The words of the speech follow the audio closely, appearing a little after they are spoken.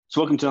So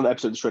welcome to another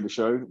episode of the Shredder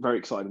Show. Very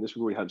excited for this.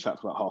 We've already had a chat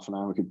for about half an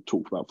hour. We could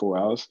talk for about 4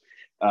 hours.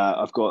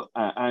 I've got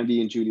Andy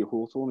and Julia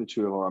Hawthorne,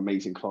 two of our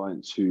amazing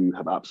clients who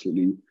have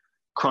absolutely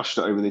crushed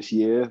it over this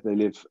year. They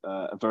live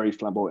a very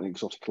flamboyant and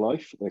exotic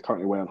life. They're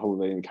currently away on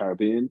holiday in the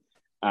Caribbean,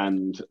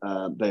 and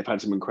they've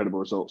had some incredible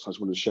results. I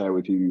just wanted to share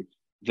with you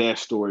their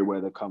story,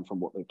 where they've come from,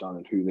 what they've done,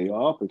 and who they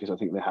are, because I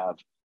think they have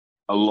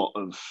a lot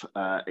of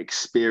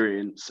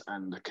experience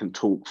and can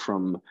talk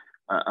from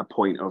a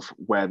point of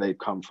where they've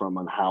come from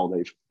and how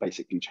they've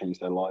basically changed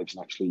their lives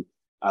and actually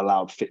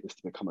allowed fitness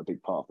to become a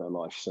big part of their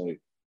life. So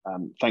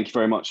thank you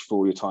very much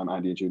for your time,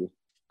 Andy and Julie.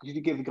 Could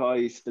you give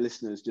the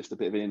listeners, just a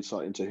bit of an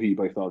insight into who you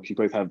both are? Because you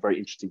both have very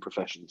interesting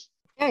professions.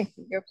 Okay,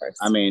 you go first.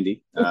 I'm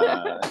Andy.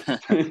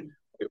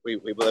 We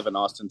live in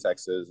Austin,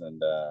 Texas, and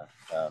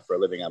for a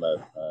living, I'm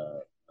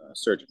a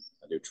surgeon.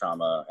 I do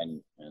trauma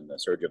and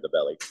surgery of the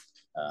belly.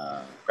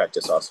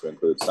 Practice also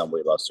includes some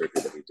weight loss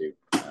surgery that we do.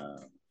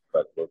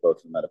 But we're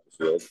both in the medical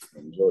field.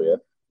 I'm Julia.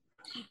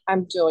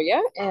 I'm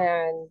Julia,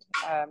 and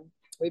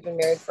we've been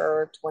married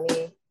for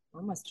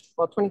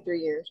 23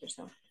 years or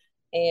so.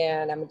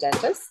 And I'm a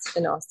dentist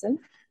in Austin.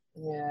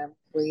 And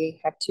we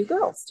have two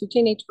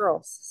teenage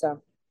girls.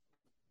 So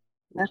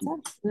that's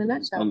us in a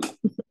nutshell.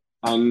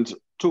 And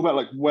talk about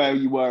like where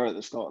you were at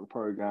the start of the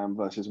program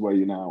versus where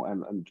you're now,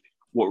 and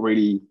what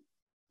really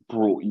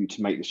brought you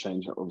to make this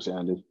change, obviously,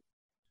 Andy.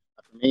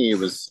 For me, it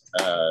was,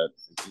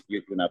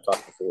 you and I've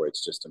talked before,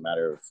 it's just a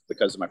matter of,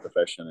 because of my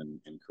profession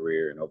and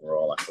career and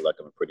overall, I feel like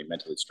I'm a pretty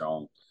mentally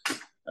strong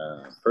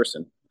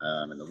person.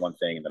 And the one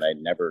thing that I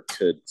never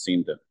could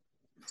seem to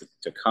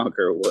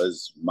conquer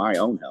was my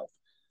own health.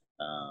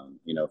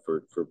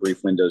 For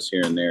brief windows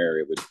here and there,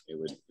 it would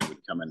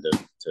come into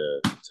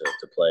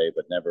play,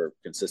 but never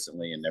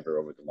consistently and never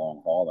over the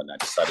long haul. And I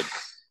decided at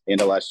the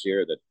end of last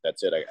year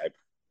that's it. I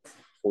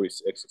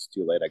 46, it's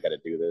too late. I got to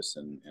do this.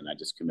 And I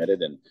just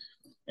committed and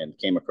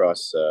came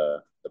across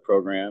the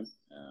program.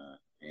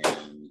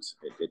 And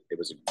it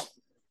was,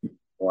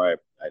 more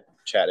I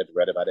chatted,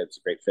 read about it. It's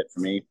a great fit for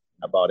me.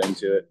 I bought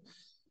into it.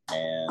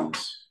 And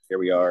here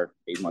we are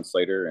 8 months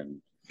later, and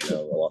a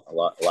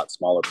lot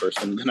smaller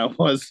person than I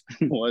was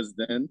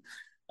then.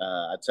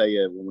 I tell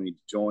you, when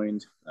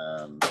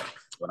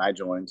I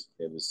joined,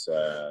 it was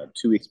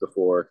 2 weeks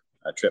before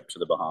a trip to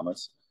the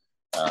Bahamas,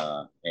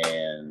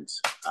 and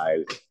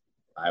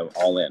I'm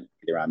all in.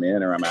 Either I'm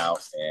in or I'm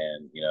out.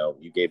 And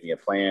you gave me a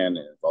plan.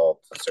 It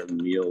involved certain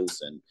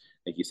meals, and I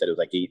think you said it was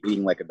like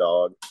eating like a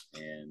dog,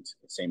 and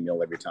the same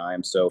meal every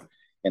time. So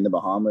in the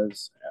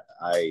Bahamas,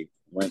 I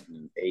went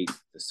and ate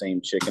the same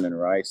chicken and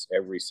rice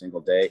every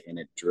single day, and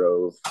it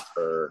drove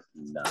her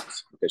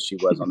nuts because she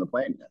was on the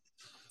plane yet.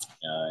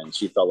 And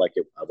she felt like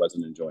I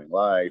wasn't enjoying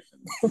life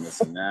and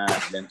this and that.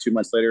 And then 2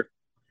 months later,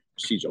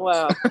 she joined.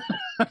 Well,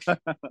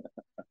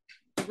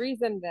 the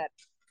reason that,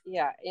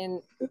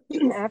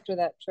 after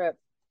that trip,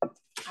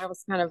 I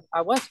was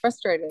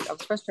frustrated. I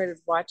was frustrated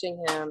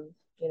watching him,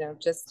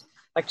 just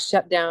like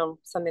shut down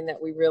something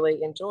that we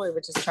really enjoy,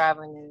 which is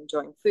traveling and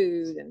enjoying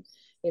food and,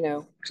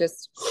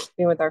 just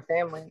being with our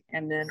family.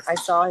 And then I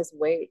saw his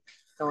weight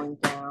going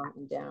down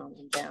and down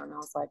and down. I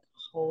was like,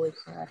 holy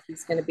crap,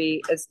 he's going to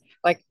be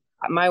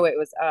my weight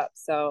was up.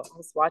 So I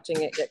was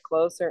watching it get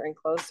closer and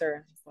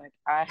closer. I was like,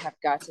 I have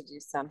got to do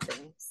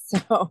something.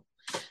 So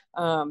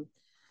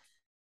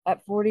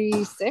at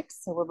 46,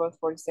 so we're both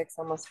 46,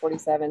 almost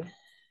 47.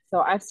 So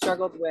I've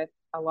struggled with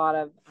a lot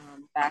of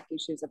back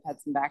issues. I've had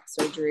some back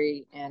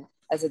surgery, and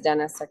as a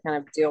dentist, I kind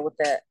of deal with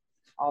it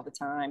all the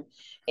time.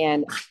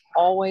 And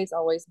always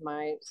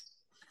my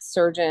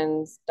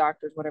surgeons,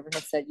 doctors, whatever,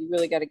 have said, you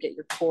really got to get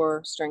your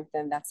core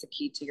strengthened. That's the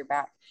key to your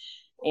back.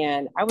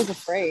 And I was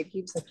afraid.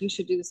 He was like, you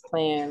should do this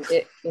plan.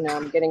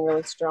 I'm getting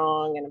really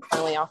strong and I'm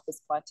finally off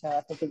this plateau.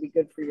 I think it'd be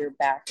good for your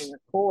back and your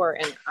core.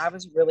 And I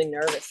was really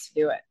nervous to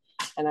do it.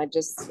 And I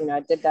just,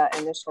 I did that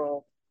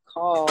initial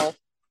call,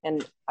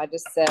 and I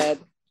just said,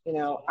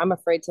 I'm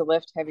afraid to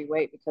lift heavy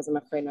weight because I'm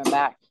afraid my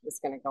back is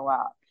going to go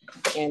out.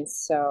 And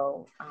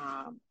so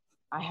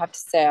I have to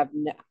say I've,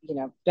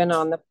 been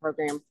on the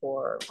program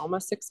for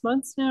almost 6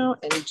 months now.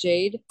 And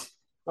Jade,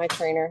 my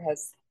trainer,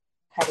 has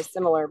had a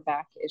similar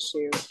back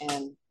issue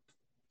and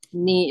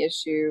knee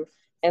issue.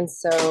 And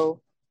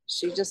so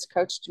she just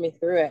coached me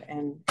through it.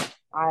 And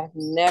I've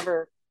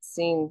never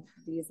seen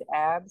these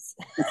abs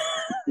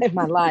in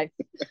my life.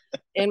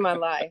 And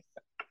my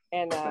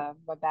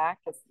back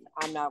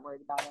I'm not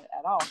worried about it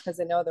at all, because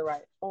I know the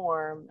right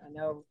form. I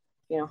know,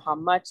 how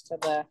much to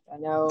lift. I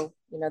know,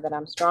 that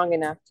I'm strong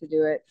enough to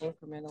do it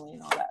incrementally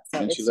and all that. So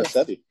and she lifts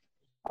heavy.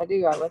 I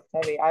do. I lift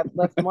heavy. I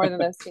lift more than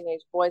those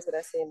teenage boys that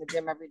I see in the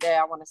gym every day.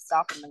 I want to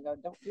stop them and go,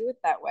 don't do it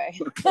that way.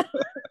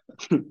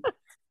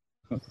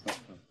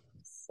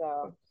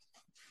 So.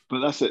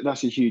 But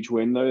that's a huge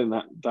win though. And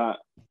that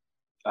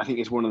I think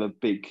is one of the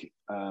big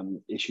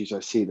issues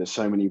I see. There's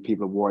so many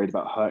people are worried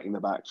about hurting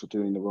their backs or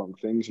doing the wrong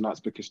things. And that's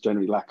because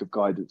generally lack of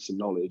guidance and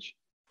knowledge,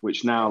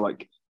 which now,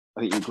 I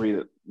think you agree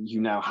that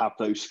you now have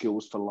those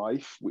skills for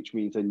life, which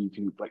means then you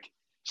can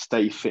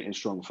stay fit and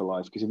strong for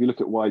life. Because if you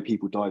look at why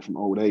people die from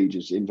old age,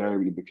 it's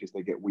invariably because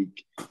they get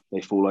weak,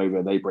 they fall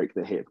over, they break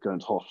their hip, go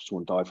into hospital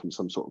and die from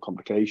some sort of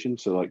complication.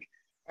 So like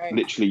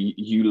literally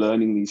you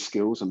learning these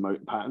skills and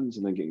motor patterns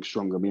and then getting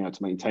stronger and being able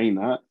to maintain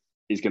that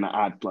is going to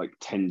add like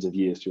tens of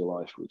years to your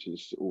life, which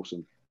is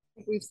awesome.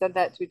 We've said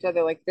that to each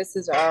other, like this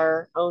is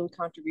our own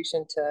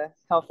contribution to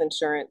health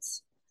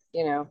insurance,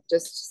 you know,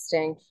 just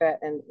staying fit.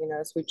 And, you know,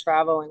 as we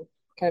travel and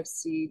kind of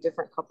see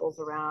different couples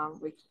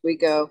around, we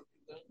go,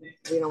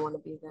 we don't want to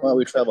be there. Well,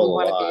 we travel a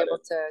lot. We want to be able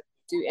to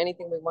do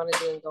anything we want to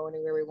do and go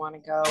anywhere we want to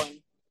go and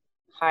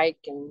hike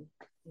and,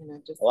 you know,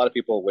 just. A lot of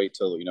people wait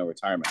till, you know,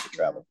 retirement to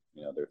travel.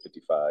 You know, they're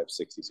 55,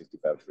 60,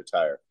 65 to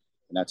retire.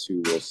 And that's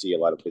who we'll see a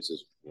lot of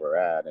places we're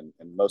at. And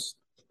most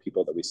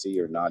people that we see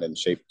are not in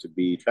shape to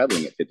be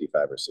traveling at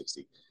 55 or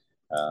 60.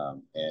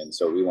 And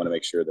so we want to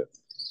make sure that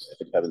at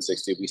 55 and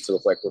 60, we still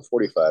look like we're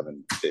 45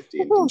 and 50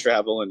 and can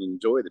travel and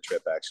enjoy the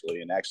trip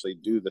actually, and actually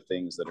do the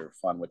things that are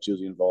fun, which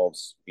usually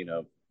involves, you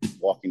know,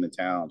 walking the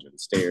towns or the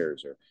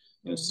stairs or,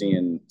 you know,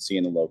 seeing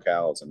the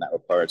locales. And that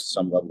requires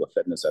some level of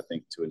fitness, I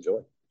think, to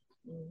enjoy.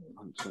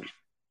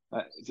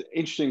 It's an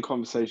interesting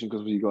conversation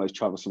because you guys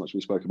travel so much.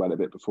 We spoke about it a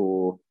bit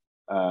before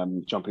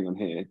jumping on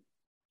here.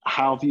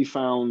 How have you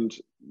found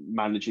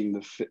managing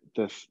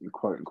the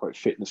quote unquote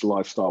fitness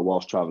lifestyle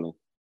whilst traveling?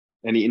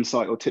 Any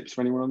insight or tips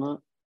for anyone on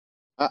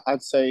that?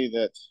 I'd say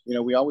that, you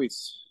know, we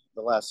always,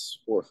 the last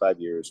 4 or 5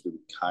 years, we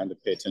would kind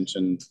of pay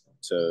attention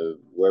to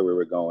where we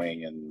were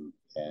going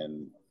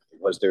and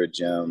was there a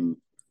gym,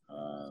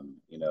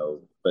 you know,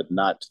 but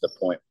not to the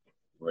point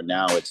where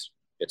now it's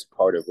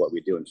part of what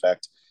we do. In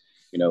fact,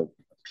 you know,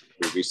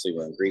 we recently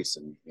were in Greece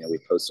and, you know, we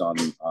post on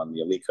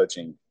the Elite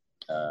Coaching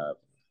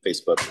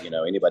Facebook, you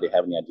know, anybody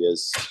have any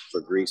ideas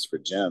for Greece for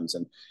gyms?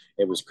 And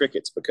it was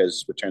crickets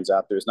because it turns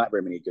out there's not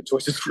very many good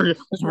choices for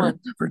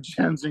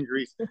gyms in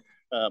Greece.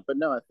 But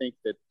no, I think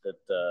that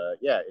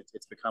yeah,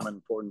 it's become an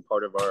important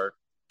part of our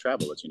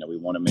travel. It's, you know, we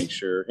want to make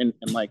sure, and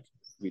like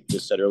we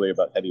just said earlier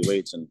about heavy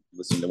weights and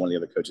listening to one of the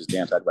other coaches,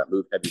 Dan, talk about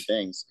move heavy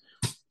things.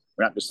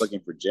 We're not just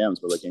looking for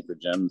gyms, we're looking for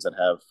gyms that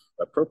have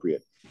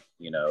appropriate,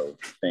 you know,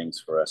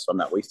 things for us. So I'm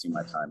not wasting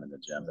my time in the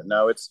gym. But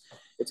no, it's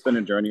been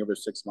a journey over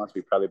 6 months.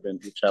 We've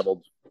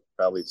traveled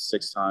probably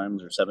 6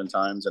 times or 7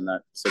 times in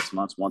that 6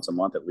 months, once a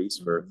month at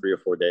least for 3 or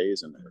 4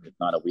 days, and if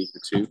not a week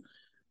or 2.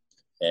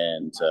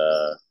 And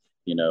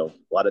you know,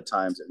 a lot of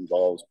times it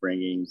involves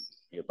bringing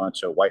a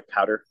bunch of white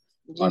powder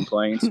on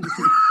planes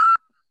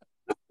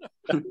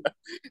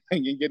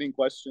and getting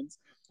questions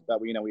that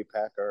we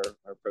pack our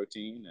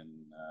protein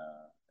and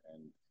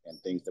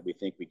things that we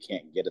think we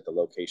can't get at the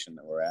location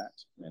that we're at.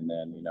 And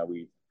then, you know,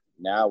 we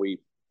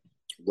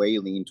way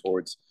lean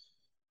towards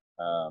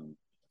a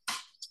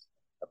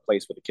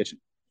place with a kitchen.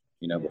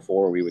 You know,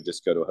 before we would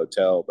just go to a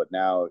hotel, but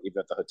now even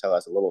if the hotel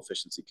has a little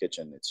efficiency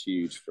kitchen, it's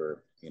huge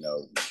for, you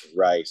know,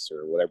 rice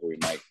or whatever we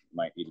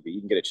might need to be. You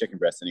can get a chicken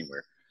breast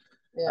anywhere.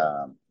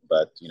 Yeah.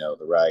 But, you know,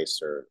 the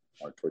rice or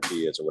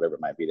tortillas or whatever it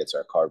might be, that's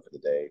our carb for the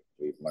day.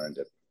 We've learned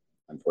that,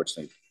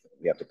 unfortunately,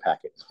 we have to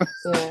pack it.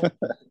 Yeah.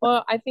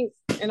 Well, I think,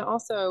 and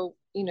also,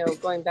 you know,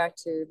 going back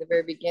to the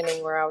very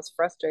beginning where I was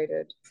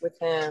frustrated with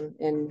him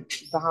in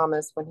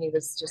Bahamas when he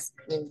was just,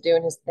 you know,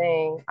 doing his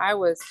thing,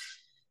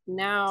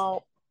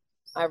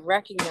 I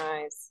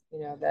recognize,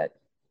 you know, that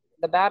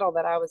the battle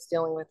that I was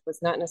dealing with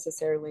was not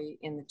necessarily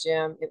in the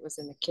gym, it was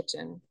in the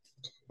kitchen.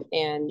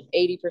 And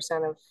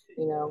 80% of,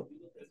 you know,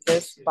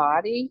 this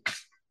body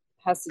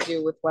has to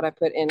do with what I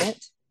put in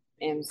it.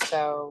 And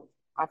so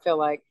I feel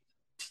like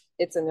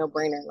it's a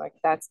no-brainer. Like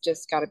that's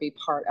just got to be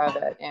part of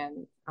it.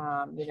 And,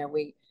 you know,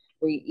 we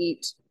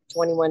eat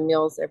 21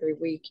 meals every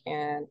week.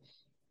 And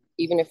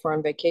even if we're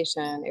on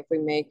vacation, if we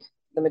make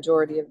the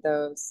majority of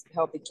those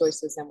healthy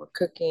choices and we're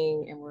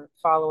cooking and we're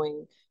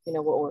following, you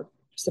know, what we're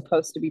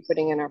supposed to be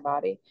putting in our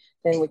body,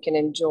 then we can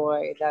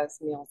enjoy those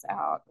meals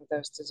out,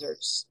 those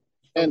desserts,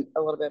 and a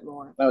little bit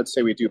more. I would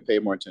say we do pay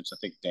more attention. I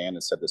think Dan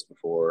has said this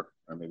before,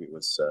 or maybe it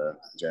was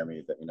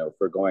Jeremy, that, you know, if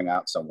we're going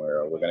out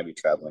somewhere or we're going to be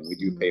traveling, we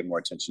do pay more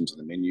attention to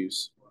the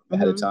menus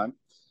ahead of time.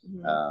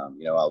 You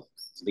know, I'll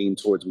lean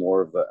towards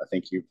more of I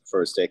think you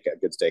prefer a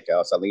good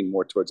steakhouse. I lean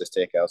more towards a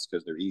steakhouse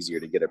because they're easier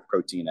to get a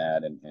protein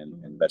at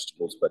and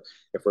vegetables. But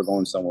if we're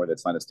going somewhere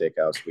that's not a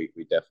steakhouse, we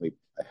definitely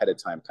ahead of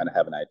time kind of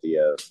have an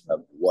idea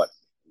of what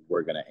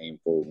we're going to aim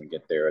for when we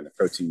get there and the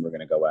protein we're going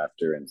to go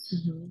after. And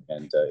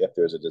if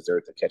there's a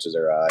dessert that catches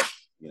our eye,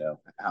 you know,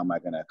 how am I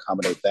going to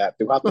accommodate that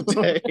throughout the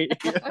day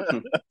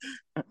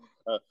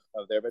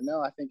of there? But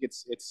no, I think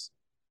it's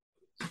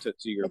to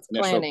your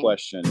initial planning.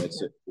 Question,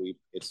 it's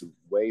a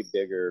way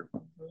bigger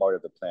part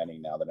of the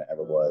planning now than it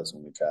ever was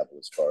when we travel,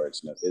 as far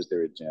as, you know, is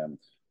there a gym?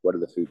 What are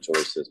the food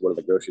choices? What are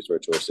the grocery store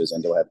choices?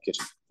 And do I have a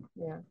kitchen?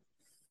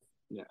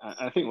 Yeah,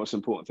 I think what's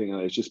important thing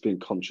is just being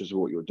conscious of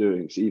what you're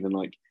doing. So even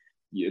like,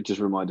 it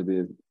just reminded me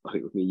of, I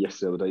think with me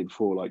yesterday or the day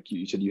before, like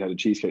you said you had a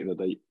cheesecake the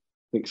other day.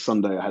 I think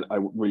Sunday I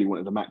really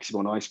wanted a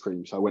Maximum ice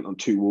cream. So I went on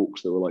 2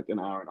 walks that were like an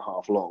hour and a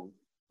half long.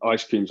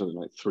 ice cream's something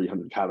like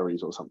 300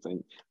 calories or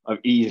something. I've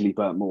easily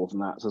burnt more than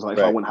that. So it's like,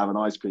 if I want to have an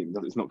ice cream,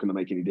 it's not going to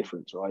make any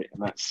difference, right?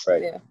 And that's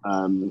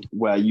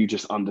where you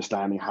just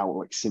understanding how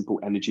like simple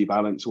energy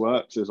balance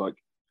works is like,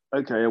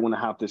 okay, I want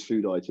to have this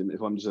food item.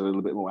 If I'm just a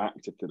little bit more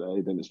active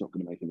today, then it's not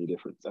going to make any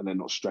difference. And then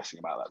not stressing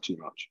about that too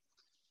much.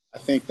 I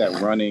think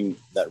that running,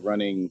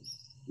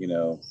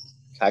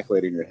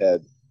 calculator in your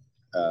head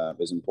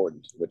is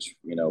important, which,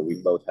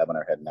 we both have in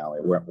our head now.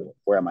 Like,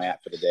 where am I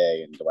at for the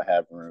day? And do I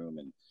have room?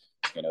 And,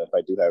 if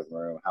I do have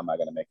room, how am I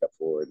going to make up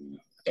for it? And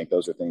I think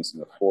those are things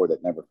before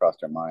that never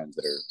crossed our minds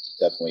that are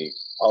definitely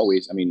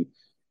always,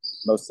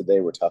 most of the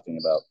day we're talking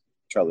about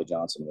Charlie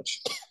Johnson,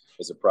 which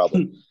is a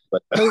problem.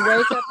 But we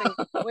wake up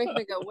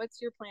and go, what's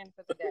your plan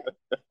for the day?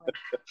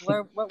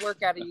 Like, what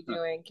workout are you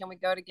doing? Can we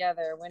go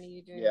together? When are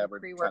you doing we're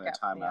trying to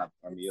time out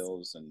our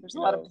meals. And there's a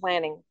lot of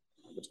planning.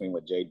 Between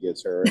what Jade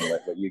gives her and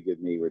what you give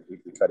me, we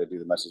try to do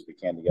the much as we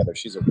can together.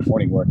 She's a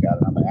morning workout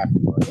and I'm an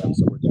afternoon workout,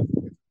 so we're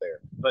definitely there.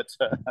 But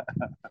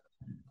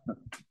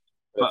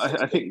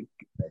I think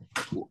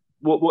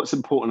what's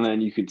important,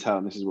 and you can tell,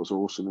 and this is what's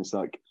awesome, is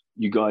like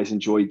you guys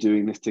enjoy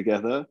doing this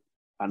together,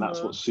 and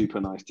that's what's super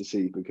nice to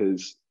see,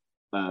 because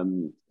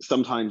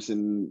sometimes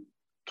in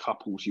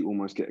couples you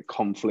almost get a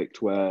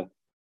conflict where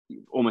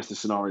almost a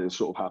scenario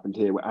sort of happened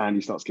here where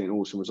Andy starts getting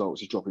awesome results,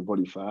 he's dropping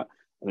body fat,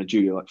 and then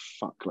Julia like,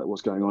 fuck, like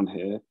what's going on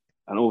here?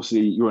 And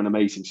obviously you're an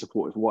amazing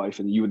supportive wife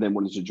and you then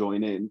wanted to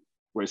join in,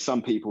 whereas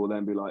some people will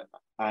then be like,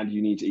 and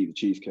you need to eat the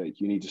cheesecake,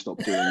 you need to stop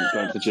going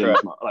to the gym,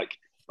 like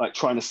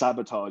trying to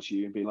sabotage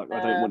you and being like, I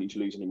don't want you to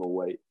lose any more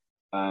weight.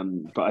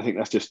 But I think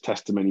that's just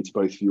testimony to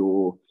both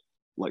your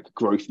like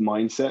growth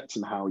mindsets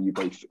and how you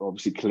both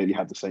obviously clearly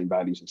have the same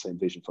values and same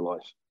vision for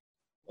life.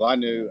 Well, I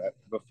knew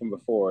from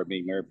before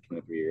being married for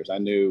 23 years, I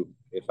knew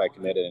if I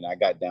committed and I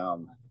got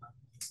down,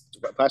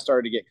 if I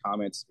started to get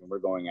comments when we're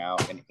going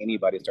out and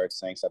anybody starts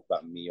saying stuff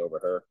about me over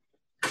her,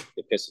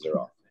 it pisses her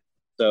off.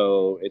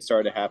 So it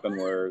started to happen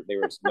where they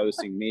were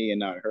noticing me and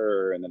not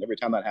her. And then every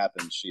time that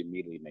happens, she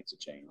immediately makes a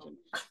change. And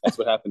that's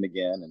what happened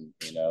again.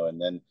 And, and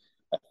then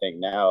I think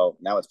now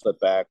it's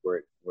flipped back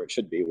where it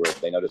should be, where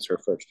they notice her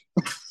first.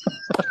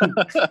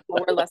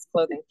 Or wear less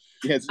clothing.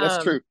 Yes,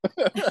 that's true.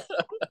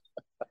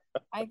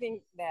 I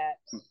think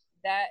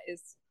that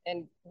is,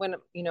 and when,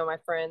 my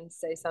friends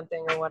say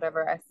something or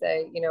whatever, I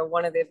say,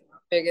 one of the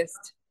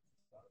biggest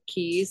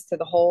keys to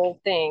the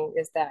whole thing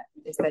is that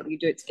you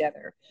do it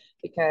together,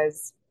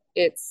 because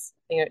it's,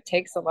 it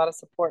takes a lot of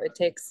support. It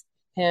takes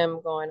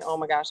him going, oh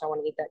my gosh, I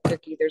want to eat that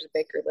cookie. There's a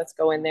bakery. Let's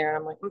go in there. And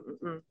I'm like,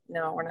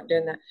 no, we're not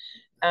doing that.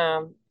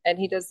 And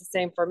he does the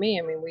same for me.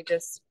 I mean,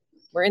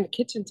 we're in the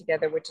kitchen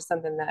together, which is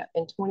something that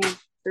in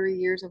 23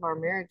 years of our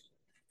marriage,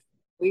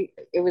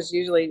 it was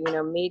usually,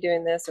 me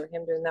doing this or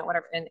him doing that,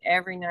 whatever. And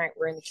every night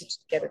we're in the kitchen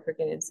together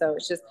cooking. And so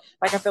it's just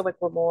like, I feel like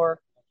we're more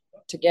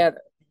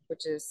together,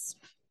 which is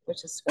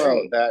great.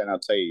 Well, that, and I'll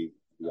tell you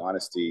the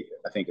honesty,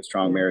 I think a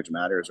strong marriage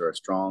matters, or a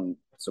strong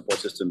support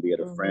system, be it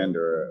a friend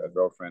or a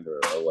girlfriend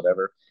or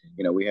whatever.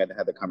 We had to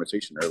have the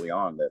conversation early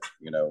on that,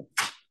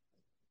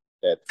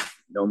 that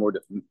no more,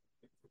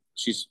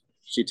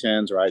 she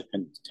tends, or I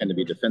tend to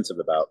be defensive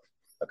about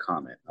a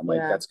comment. I'm like,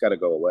 that's got to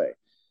go away.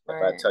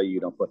 If I tell you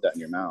don't put that in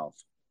your mouth,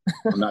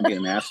 I'm not being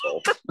an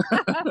asshole.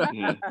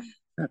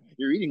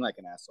 You're eating like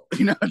an asshole.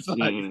 It's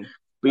like,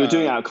 but you're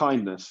doing it out of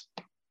kindness.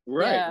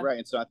 Right.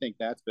 And so I think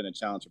that's been a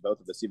challenge for both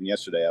of us. Even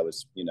yesterday, I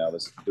was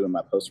doing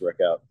my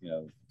post-workout,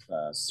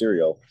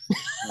 cereal,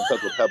 and a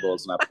couple of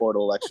pebbles, and I poured a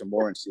little extra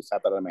more, and she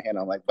tapped that on my hand.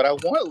 I'm like, but I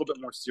want a little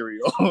bit more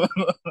cereal.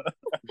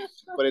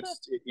 But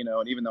it's,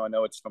 and even though I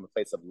know it's from a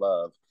place of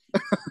love,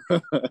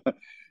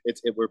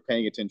 we're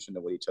paying attention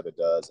to what each other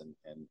does,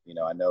 and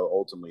I know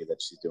ultimately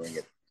that she's doing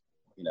it,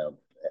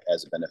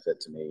 as a benefit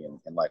to me,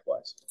 and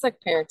likewise. It's like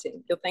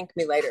parenting. You'll thank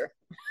me later.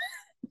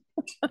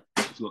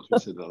 There's lots to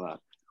say about that.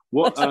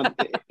 What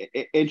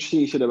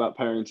interesting you said about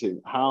parenting.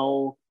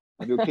 How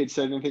have your kids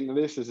said anything to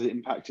this? Has it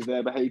impacted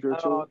their behavior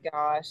at all? Oh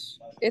gosh,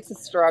 it's a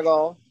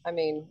struggle. I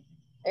mean,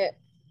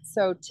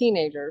 so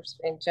teenagers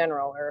in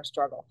general are a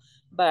struggle,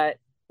 but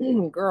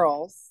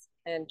girls,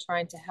 and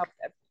trying to help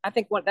them. I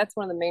think that's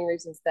one of the main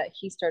reasons that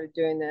he started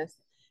doing this,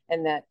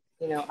 and that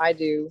I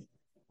do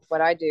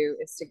what I do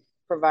is to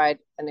provide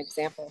an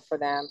example for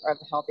them of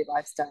a healthy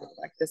lifestyle.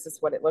 Like, this is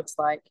what it looks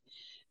like.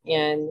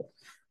 And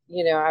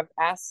I've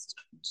asked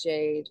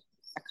Jade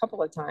a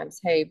couple of times,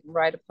 hey,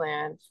 write a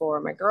plan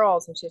for my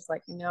girls. And she's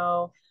like,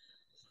 no,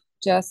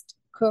 just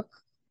cook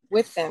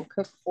with them,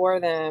 cook for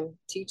them,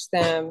 teach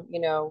them,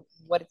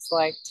 what it's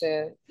like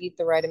to eat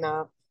the right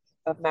amount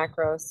of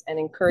macros, and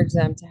encourage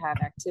them to have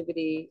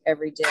activity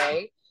every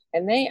day.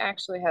 And they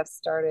actually have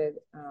started,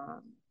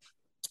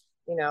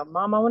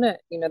 Mom, I want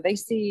to, they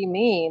see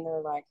me and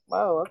they're like,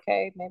 whoa,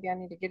 okay, maybe I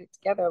need to get it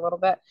together a little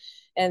bit.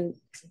 And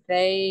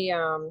they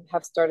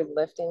have started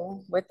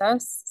lifting with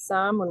us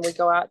some. When we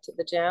go out to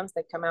the gyms,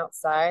 they come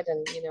outside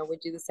and, we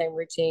do the same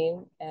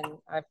routine, and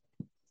I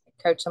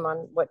coach them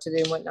on what to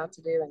do and what not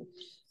to do.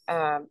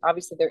 And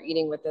obviously they're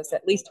eating with us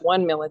at least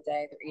one meal a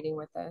day. They're eating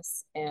with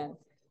us. And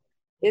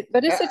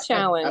But it's a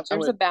challenge.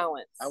 There's a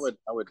balance. I would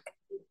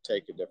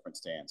take a different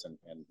stance, and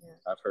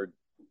I've heard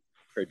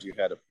you've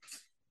had a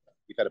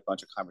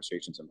bunch of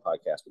conversations and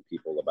podcasts with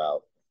people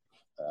about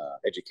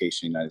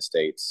education in the United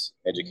States,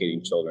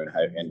 educating children,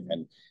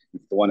 and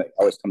the one that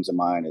always comes to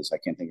mind is, I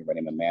can't think of her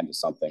name, Amanda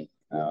something.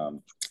 I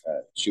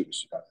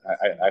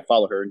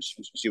follow her, and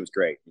she was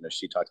great.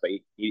 She talks about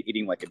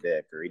eating like a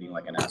dick or eating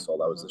like an asshole.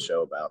 That was the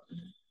show about.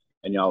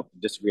 And y'all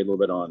disagree a little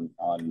bit on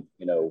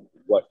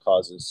what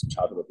causes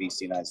childhood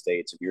obesity in the United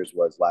States, and yours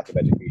was lack of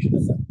education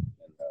in the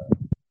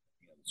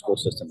school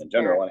system in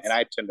general. And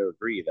I tend to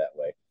agree that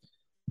way.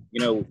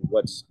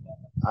 What's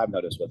I've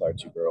noticed with our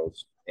two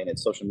girls, and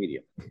it's social media.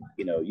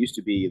 It used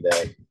to be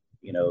that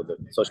the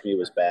social media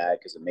was bad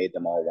because it made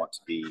them all want to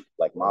be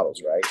like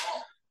models, right?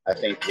 I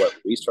think what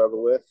we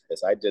struggle with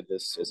is, I did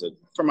this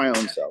for my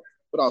own self,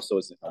 but also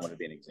as I want to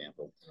be an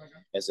example,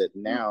 is that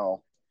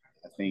now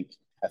I think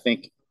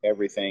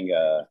everything's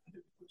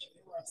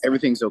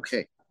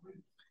okay,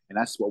 and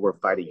that's what we're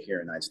fighting here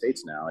in the United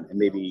States now, and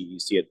maybe you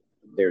see it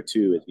there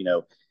too.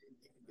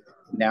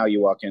 Now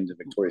you walk into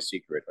Victoria's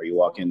Secret, or you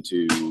walk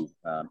into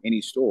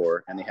any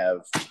store, and they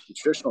have the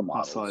traditional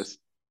models,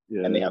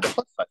 and they have the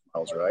plus size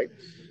models, right?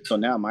 So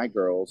now my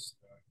girls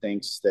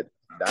thinks that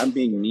I'm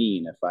being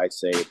mean if I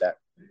say that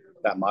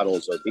model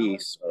is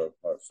obese or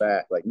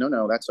fat. Like,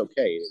 no, that's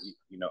okay.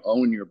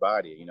 Own your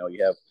body.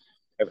 You have,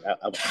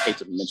 I hate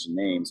to mention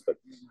names, but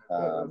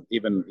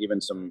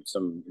even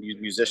some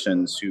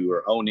musicians who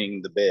are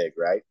owning the big,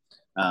 right?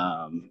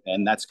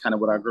 And that's kind of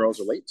what our girls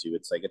relate to.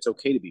 It's like, it's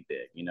okay to be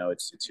big.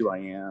 It's who I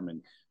am.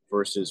 And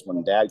versus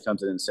when dad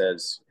comes in and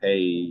says,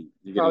 hey,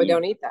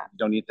 don't eat that.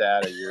 Don't eat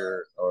that,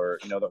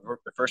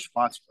 the first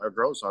response our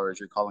girls are is,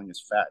 you're calling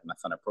us fat, and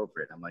that's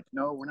inappropriate. I'm like,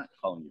 no, we're not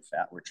calling you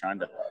fat. We're trying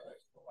to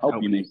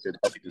help you make good,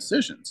 healthy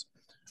decisions.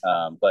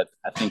 But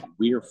I think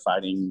we are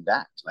fighting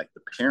that. Like,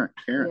 the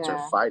parents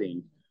are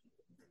fighting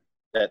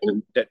that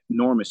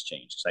norm has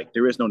changed. It's like,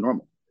 there is no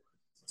normal.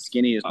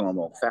 Skinny is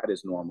normal. Fat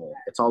is normal.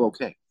 It's all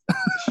okay.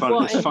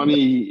 It's funny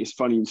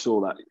you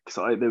saw that,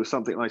 because there was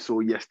something I saw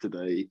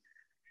yesterday,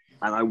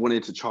 and I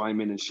wanted to chime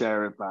in and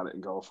share about it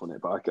and go off on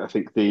it. But I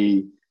think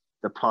the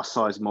plus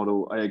size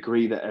model, I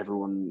agree that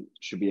everyone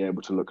should be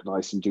able to look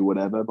nice and do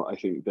whatever, but I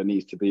think there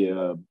needs to be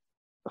a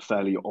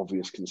fairly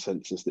obvious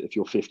consensus that if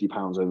you're 50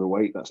 pounds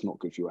overweight, that's not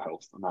good for your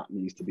health, and that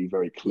needs to be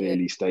very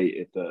clearly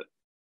stated. That,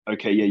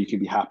 okay, yeah, you can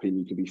be happy and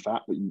you can be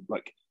fat, but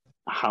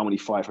how many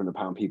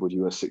 500-pound people do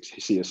you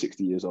see as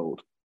 60 years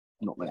old?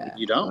 Not many.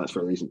 You don't. That's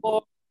for a reason.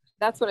 Well,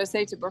 that's what I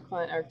say to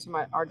Brooklyn, or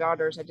to our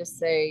daughters. I just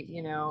say,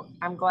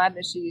 I'm glad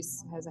that she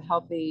has a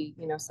healthy,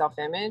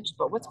 self-image,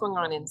 but what's going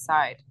on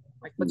inside?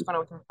 Like, what's going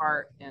on with her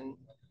heart? And,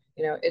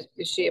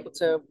 is she able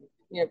to,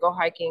 go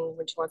hiking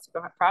when she wants to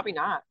go? Probably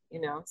not,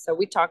 So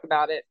we talk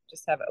about it,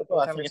 just have an open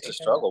conversation. I think it's a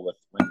struggle with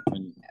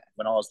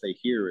when all they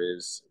hear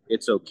is,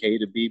 it's okay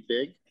to be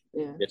big.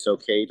 Yeah. It's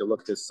okay to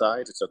look this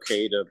size. It's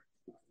okay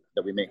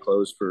that we make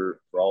clothes for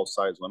all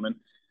size women.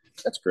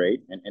 That's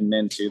great. And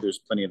men too. There's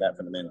plenty of that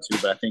for the men too.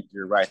 But I think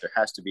you're right. There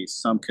has to be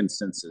some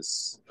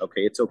consensus.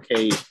 Okay, it's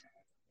okay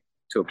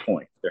to a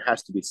point. There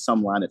has to be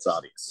some line that's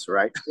obvious,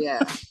 right?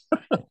 Yeah.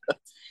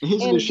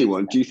 Here's an issue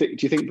one. Do you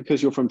think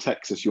because you're from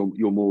Texas, you're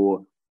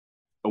more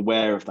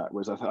aware of that?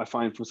 Whereas I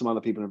find for some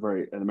other people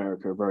in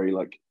America are very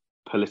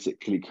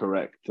politically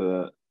correct.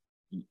 You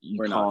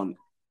can't.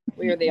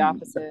 We are the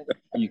opposite.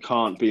 You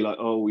can't be like,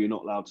 oh, you're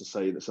not allowed to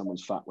say that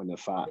someone's fat when they're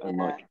fat, and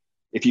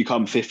if you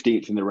come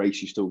 15th in the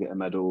race, you still get a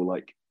medal.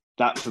 Like,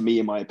 that, for me,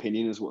 in my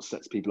opinion, is what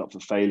sets people up for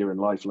failure in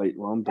life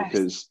later on.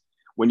 Because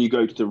when you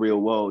go to the real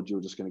world,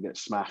 you're just going to get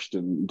smashed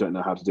and you don't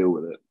know how to deal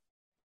with it.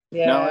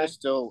 Yeah. No, it's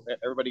still,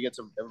 everybody gets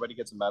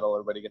a medal.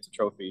 Everybody gets a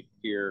trophy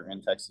here in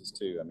Texas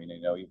too. I mean,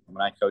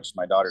 when I coached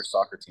my daughter's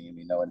soccer team,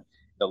 and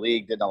the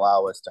league didn't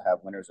allow us to have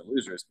winners and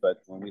losers,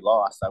 but when we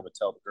lost, I would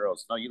tell the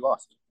girls, no, you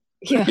lost.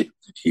 Yeah.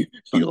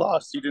 you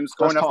lost. You didn't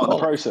score enough goals. Part of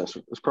the process.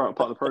 It's part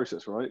of the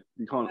process, right?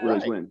 You can't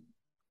always win.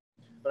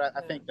 But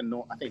I think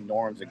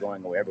norms are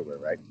going away everywhere,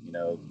 right?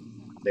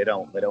 They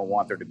don't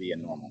want there to be a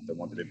normal. They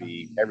want there to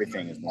be,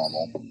 everything is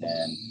normal.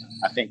 And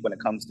I think when it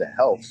comes to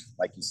health,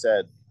 like you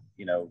said,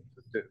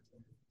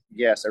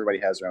 yes, everybody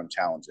has their own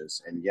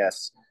challenges, and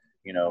yes,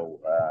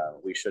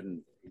 we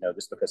shouldn't,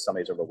 just because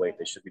somebody's overweight,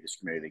 they should be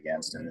discriminated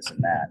against and this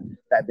and that.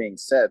 That being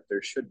said,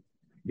 there should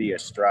be a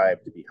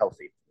strive to be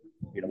healthy,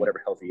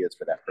 whatever healthy is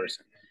for that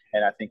person.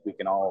 And I think we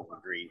can all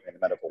agree in the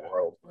medical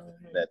world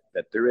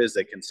that there is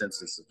a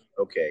consensus of,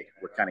 okay,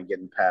 we're kind of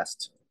getting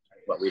past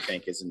what we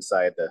think is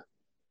inside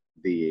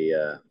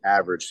the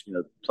average,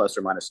 plus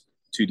or minus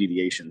 2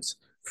 deviations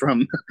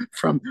from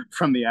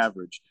the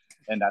average.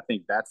 And I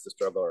think that's the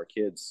struggle our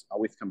kids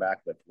always come back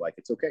with, like,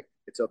 it's okay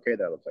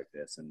that I look like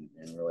this. And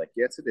we're like,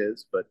 yes, it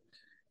is. But,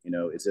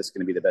 is this going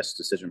to be the best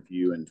decision for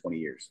you in 20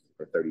 years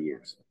or 30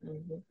 years?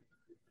 Mm-hmm.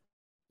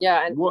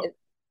 Yeah. And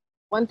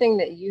one thing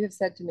that you have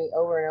said to me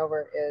over and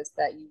over is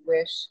that you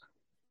wish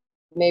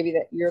maybe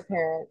that your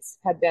parents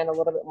had been a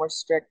little bit more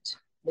strict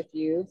with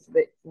you, so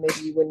that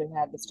maybe you wouldn't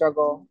have had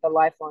the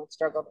lifelong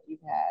struggle that you've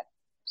had.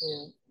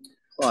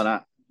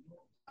 Well,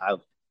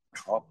 and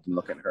often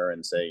look at her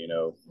and say,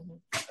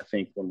 I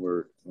think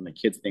when the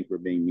kids think we're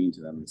being mean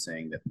to them and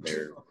saying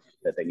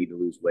that they need to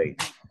lose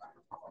weight,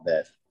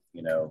 that,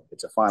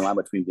 it's a fine line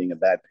between being a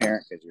bad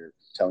parent because you're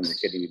telling your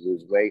kid you need to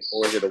lose weight,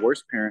 or you're the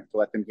worst parent to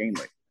let them gain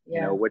weight.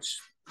 Yeah. Which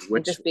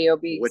just be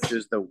obese. Which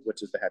is the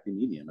happy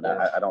medium. And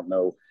I don't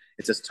know.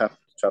 It's just tough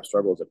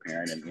struggle as a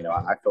parent. And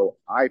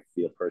I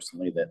feel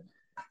personally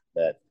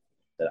that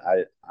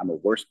I'm a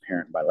worse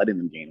parent by letting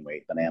them gain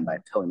weight than I am by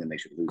telling them they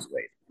should lose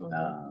weight.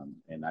 Mm-hmm.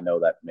 And I know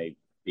that may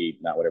be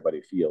not what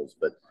everybody feels,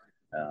 but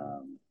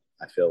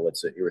I feel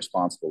it's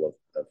irresponsible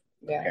of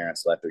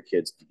parents to let their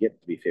kids get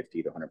to be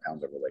 50 to 100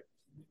 pounds overweight.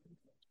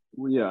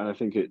 Well, yeah, and I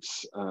think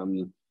it's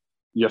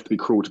you have to be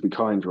cruel to be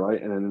kind, right?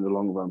 And then in the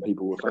long run,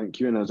 people will thank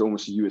you. And as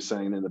almost as you were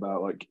saying then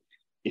about like,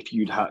 if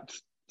you'd had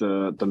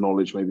the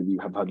knowledge maybe that you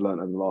have had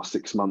learned over the last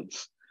 6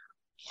 months,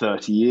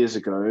 30 years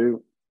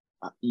ago,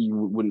 you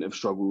wouldn't have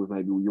struggled with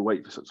maybe your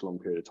weight for such a long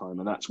period of time.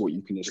 And that's what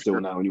you can instill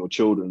now in your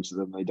children, so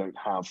that they don't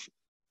have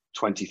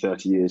 20,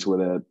 30 years where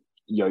they're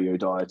yo-yo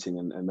dieting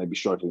and maybe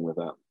struggling with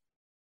that.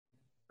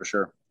 For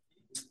sure.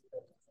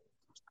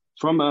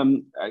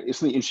 From it's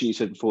something interesting you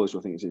said before, so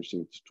I think it's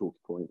interesting to talk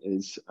point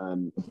is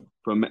from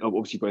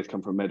obviously both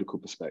come from a medical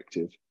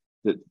perspective,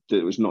 that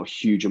there was not a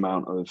huge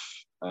amount of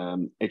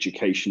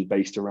education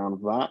based around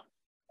that,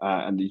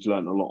 and you've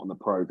learned a lot on the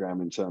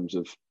program in terms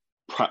of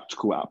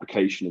practical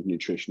application of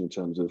nutrition, in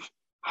terms of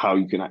how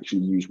you can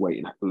actually lose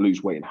weight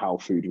and how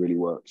food really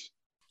works.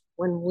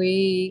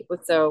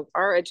 So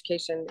our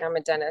education, I'm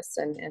a dentist,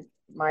 and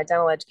my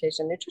dental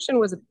education, nutrition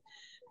was a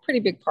pretty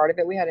big part of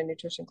it. We had a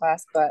nutrition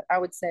class, but I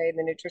would say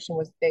the nutrition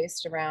was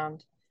based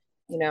around,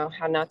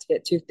 how not to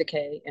get tooth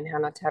decay and how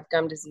not to have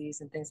gum disease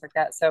and things like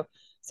that. So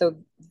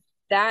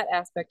that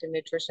aspect of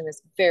nutrition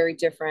is very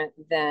different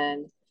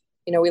than,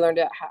 we learned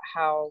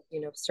how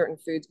certain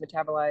foods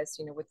metabolize,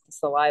 with the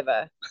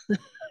saliva,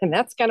 and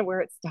that's kind of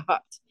where it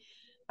stopped.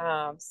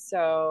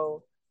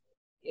 So,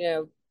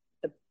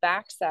 the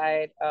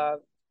backside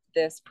of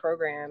this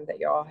program that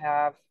y'all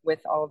have with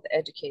all of the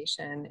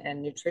education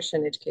and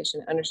nutrition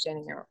education,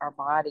 understanding our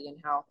body and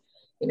how,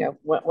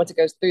 once it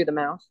goes through the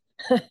mouth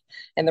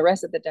and the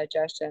rest of the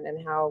digestion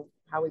and how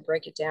we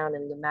break it down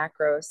and the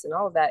macros and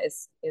all of that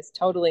is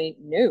totally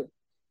new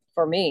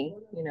for me,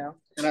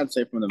 And I'd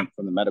say from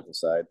the medical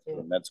side,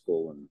 from med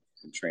school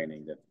and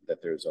training,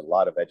 that there's a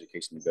lot of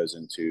education that goes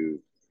into,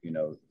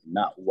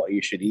 not what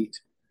you should eat,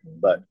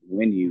 but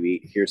when you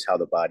eat, here's how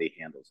the body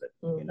handles it.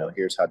 Mm-hmm.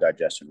 Here's how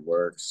digestion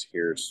works.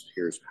 Here's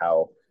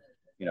how,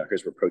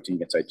 here's where protein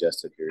gets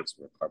digested. Here's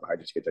where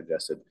carbohydrates get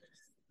digested.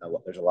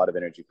 There's a lot of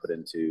energy put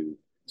into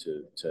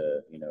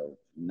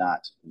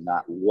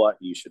not what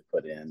you should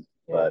put in,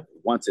 but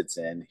once it's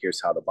in,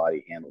 here's how the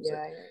body handles it.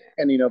 Yeah.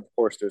 And of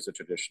course, there's a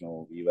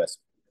traditional U.S.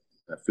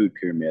 Food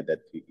pyramid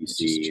that you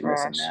see and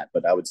this and that.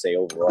 But I would say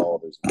overall,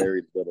 there's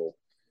very little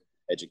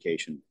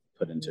education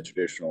put into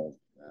traditional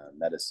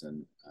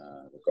medicine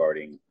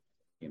regarding,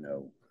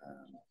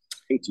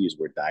 hate to use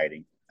the word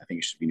dieting. I think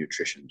it should be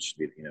nutrition. It should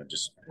be,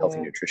 just healthy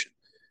nutrition.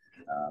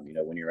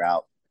 When you're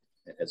out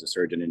as a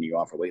surgeon and you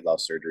offer weight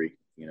loss surgery,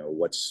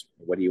 what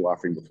are you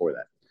offering before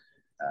that?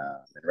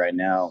 And right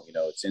now,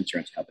 it's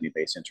insurance company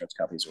based. Insurance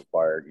companies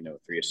require,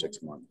 3 to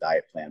 6 month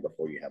diet plan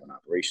before you have an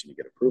operation to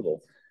get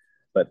approval.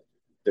 But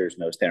there's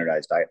no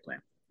standardized diet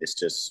plan. It's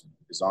just,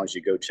 as long as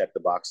you go check the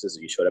boxes,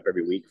 if you showed up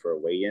every week for a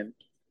weigh-in,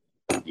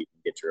 you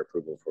can get your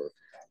approval for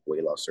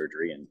weight loss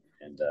surgery. And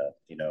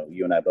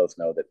you and I both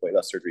know that weight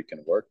loss surgery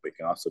can work, but it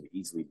can also be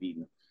easily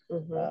beaten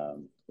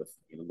with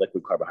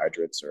liquid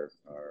carbohydrates or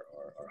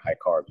high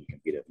carb. You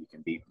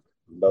can beat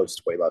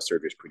most weight loss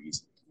surgeries pretty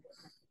easily.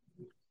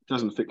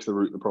 Doesn't fix the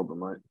root of the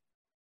problem, right?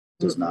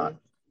 Does not.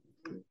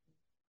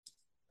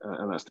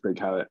 And that's the big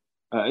habit.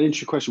 An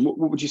interesting question. What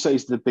would you say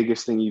is the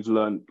biggest thing you've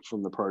learned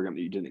from the program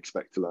that you didn't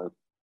expect to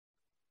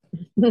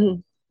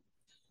learn?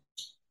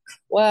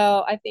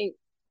 Well, I think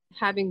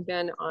having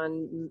been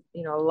on,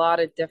 a lot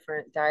of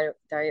different diet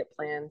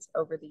plans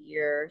over the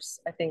years,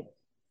 I think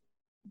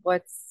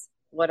what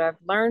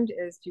I've learned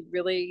is you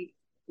really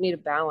need a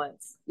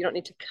balance. You don't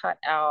need to cut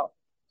out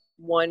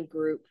one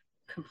group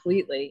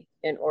completely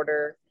in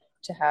order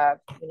to have,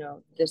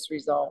 this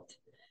result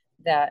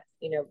that,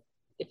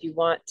 if you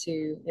want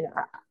to,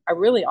 I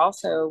really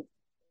also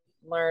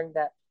learned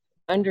that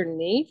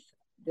underneath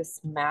this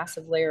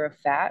massive layer of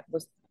fat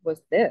was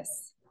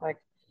this, like,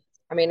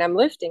 I'm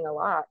lifting a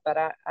lot, but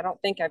I don't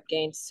think I've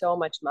gained so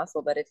much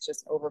muscle that it's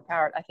just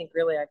overpowered. I think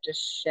really I've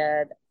just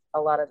shed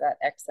a lot of that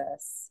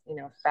excess,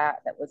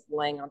 fat that was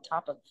laying on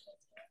top of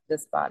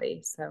this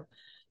body. So,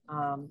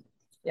 I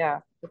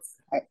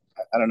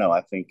don't know.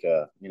 I think,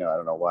 I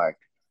don't know why I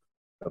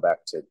go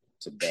back to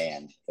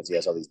Dan, because he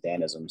has all these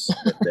Danisms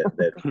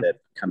that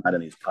come out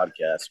in these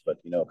podcasts. But,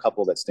 a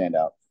couple that stand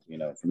out,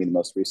 for me, the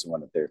most recent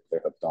one that they're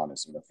hooked on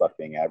is, fuck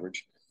being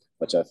average,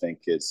 which I think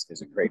is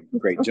a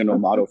great general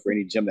motto for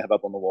any gym to have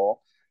up on the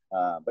wall.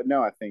 But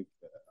no, I think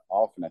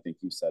often, I think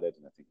you said it,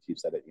 and I think you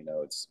said it,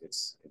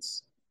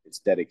 it's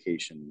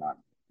dedication,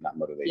 not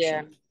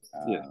motivation.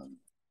 Yeah.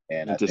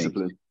 And I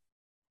discipline. think,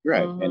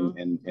 Right. Mm-hmm.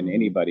 And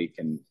anybody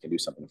can do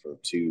something for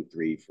 2,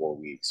 3, 4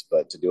 weeks,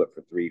 but to do it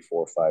for 3,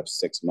 4, 5,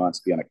 6 months,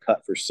 be on a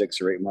cut for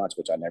 6 or 8 months,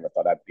 which I never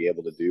thought I'd be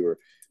able to do or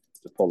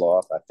to pull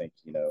off. I think,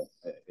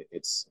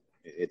 it's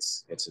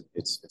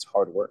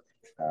hard work.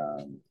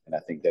 And I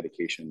think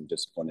dedication and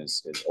discipline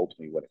is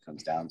ultimately what it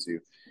comes down to.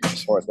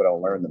 As far as what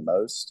I'll learn the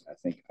most, I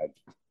think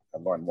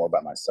I've learned more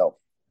about myself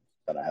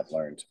than I have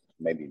learned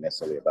maybe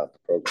necessarily about the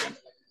program.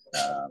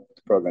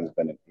 The program has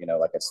been, like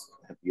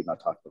you and I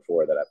talked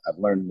before, that I've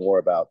learned more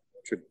about,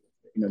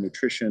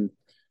 nutrition,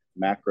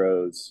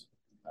 macros,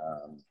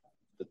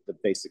 the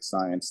basic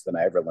science than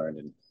I ever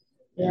learned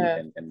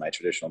in my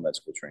traditional med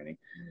school training.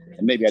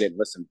 And maybe I didn't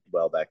listen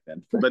well back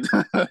then, but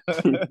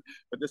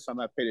but this time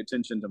I paid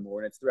attention to more,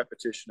 and it's the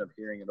repetition of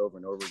hearing it over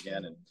and over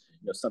again. And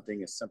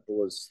something as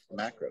simple as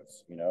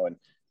macros, and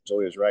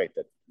Joey is right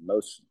that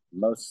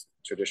most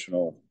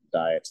traditional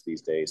diets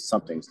these days,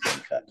 something's being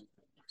cut.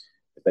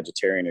 The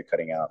vegetarian are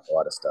cutting out a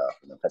lot of stuff,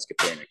 and the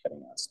pescatarian are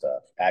cutting out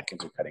stuff.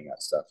 Atkins are cutting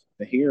out stuff.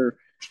 But here,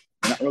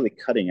 they're not really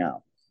cutting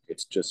out.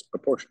 It's just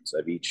proportions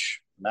of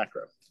each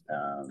macro,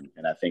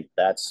 and I think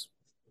that's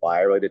why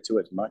I related to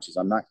it as much as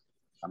I'm not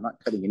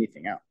cutting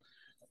anything out.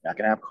 I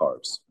can have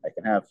carbs. I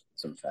can have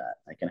some fat.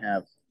 I can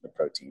have the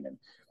protein, and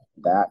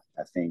that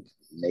I think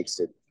makes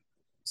it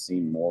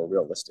seem more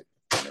realistic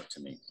to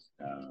me.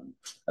 I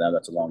know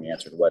that's a long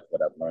answer to what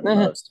I've learned the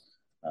most.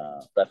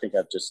 But I think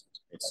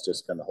it's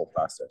just been the whole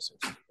process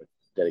of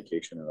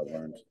dedication, and I've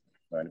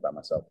learned about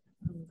myself.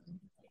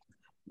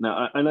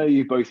 Now, I know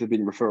you both have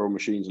been referral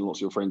machines and lots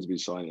of your friends have been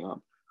signing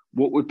up.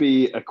 What would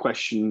be a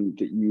question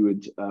that you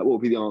would, what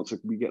would be the answer?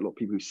 We get a lot of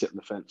people who sit on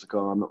the fence, like,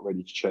 I'm not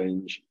ready to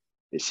change.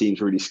 It seems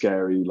really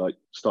scary, like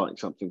starting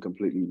something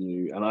completely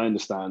new. And I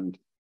understand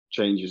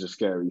change is a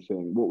scary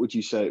thing. What would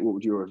you say, what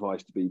would your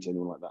advice to be to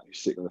anyone like that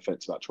who's sitting on the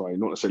fence about trying,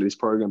 not necessarily this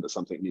program, but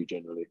something new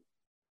generally?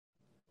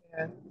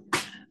 Yeah.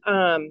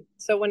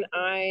 So when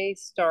I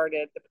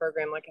started the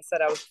program, like I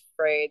said, I was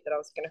afraid that I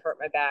was going to hurt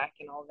my back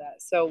and all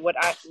that. So what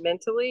I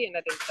mentally, and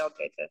I didn't tell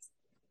Kate this,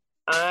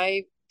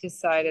 I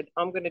decided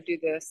I'm going to do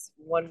this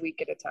 1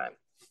 week at a time.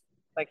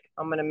 Like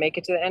I'm going to make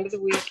it to the end of the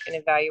week and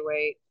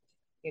evaluate,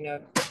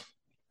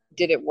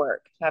 did it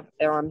work? Have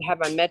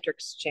my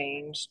metrics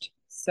changed?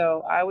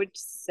 So I would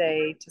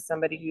say to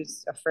somebody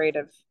who's afraid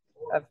of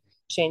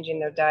changing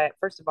their diet,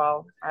 first of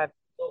all, I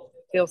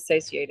feel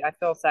satiated. I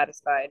feel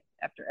satisfied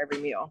after every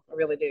meal. I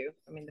really do.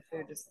 I mean, the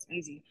food is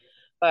easy,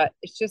 but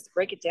it's just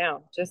break it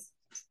down. Just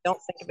don't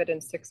think of it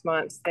in 6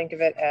 months. Think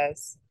of it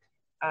as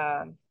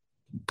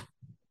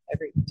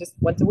just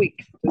once a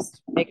week.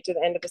 Just make it to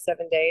the end of the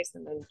 7 days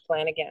and then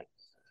plan again.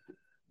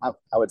 I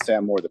would say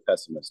I'm more the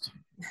pessimist.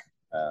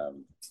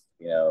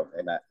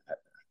 And I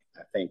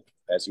think,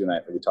 as you and I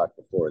we talked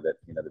before, that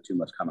the two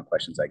most common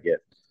questions I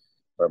get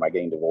are, am I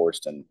getting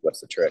divorced and what's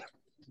the trick?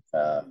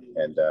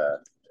 And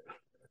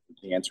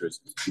the answer is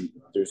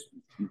there's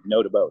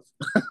no to both.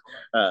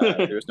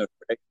 There's no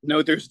trick.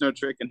 No, there's no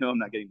trick, and no, I'm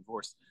not getting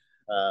divorced.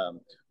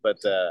 But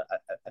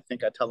I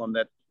think I tell them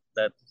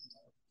that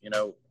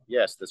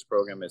yes, this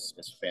program is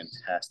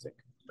fantastic,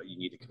 but you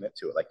need to commit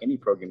to it. Like any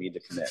program, you need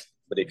to commit.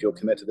 But if you'll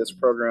commit to this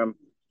program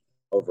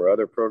over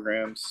other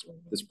programs,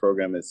 this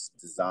program is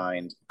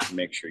designed to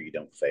make sure you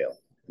don't fail.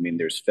 I mean,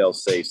 there's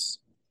fail-safes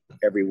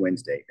every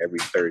Wednesday, every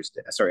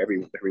Thursday. Sorry,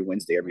 every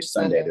Wednesday, every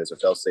Sunday. There's a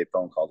fail-safe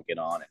phone call to get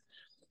on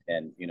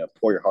and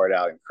pour your heart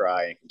out and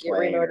cry and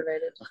complain,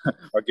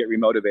 or get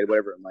remotivated,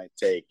 whatever it might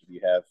take. If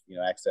you have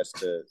access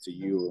to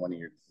you or one of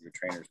your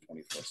trainers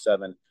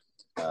 24/7.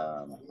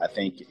 I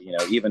think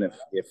even if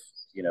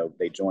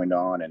they joined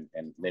on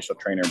and initial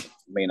trainer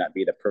may not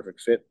be the perfect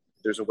fit,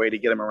 there's a way to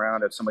get them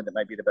around of somebody that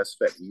might be the best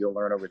fit. You'll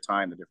learn over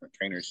time the different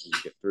trainers you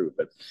get through.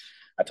 But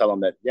I tell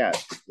them that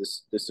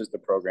this is the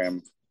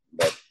program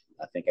that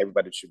I think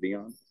everybody should be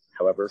on.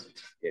 However,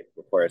 it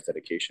requires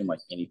dedication, like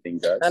anything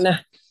does. I know.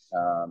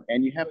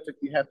 And you have to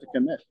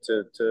commit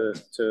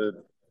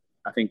to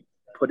I think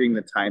putting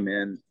the time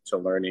in to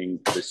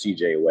learning the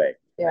CJ way.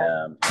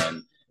 Yeah.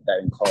 And that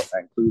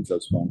includes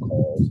those phone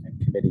calls and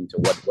committing to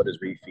what does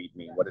refeed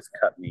mean, what does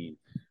cut mean,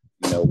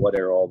 what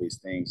are all these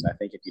things. And I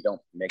think if you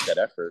don't make that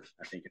effort,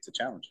 I think it's a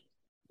challenge.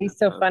 He's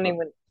so funny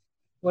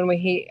when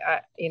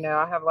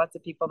I have lots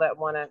of people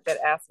that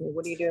ask me,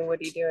 what are you doing?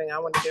 What are you doing? I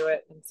want to do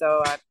it. And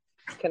so I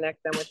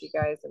connect them with you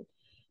guys, and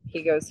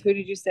he goes, who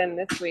did you send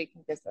this week?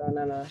 He goes, oh,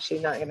 no,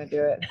 she's not going to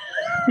do it.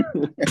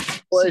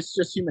 Well, it's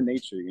just human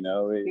nature,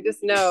 You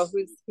just know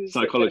who's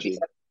psychology.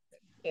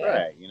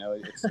 Right.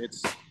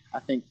 It's I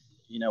think,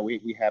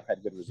 we have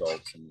had good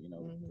results,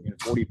 and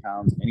 40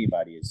 pounds,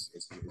 anybody is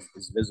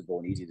visible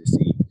and easy to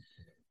see.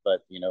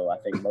 But, I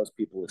think most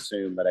people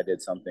assume that I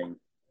did something,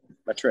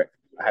 a trick.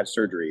 I had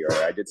surgery, or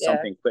I did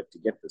something quick to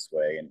get this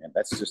way. And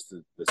that's just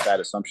the sad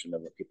assumption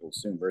of what people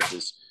assume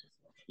versus,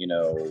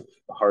 the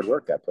hard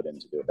work I put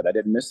into it, that I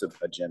didn't miss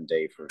a gym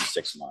day for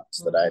 6 months,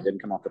 that I didn't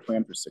come off the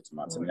plan for 6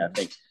 months. I mean, I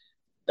think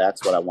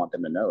that's what I want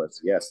them to know is,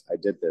 yes, I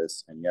did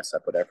this, and yes, I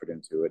put effort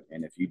into it.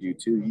 And if you do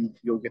too,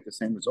 you'll get the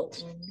same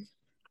results.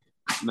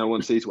 No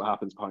one sees what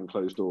happens behind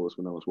closed doors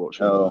when no one's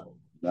watching. Oh,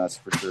 that's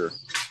for sure.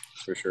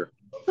 for sure.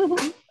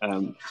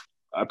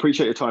 I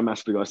appreciate your time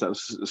massively, guys. That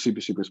was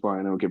super, super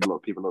inspiring. It'll give a lot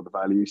of people a lot of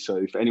value.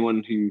 So for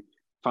anyone who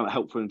found it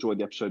helpful and enjoyed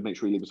the episode, make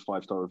sure you leave us a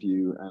 5-star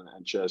review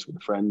and share us with a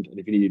friend. And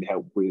if you need any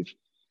help with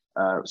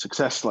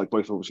success, like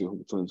both obviously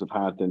Hawthornes have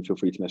had, then feel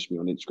free to message me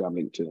on Instagram,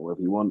 LinkedIn, or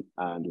wherever you want.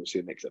 And we'll see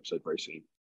you in the next episode very soon.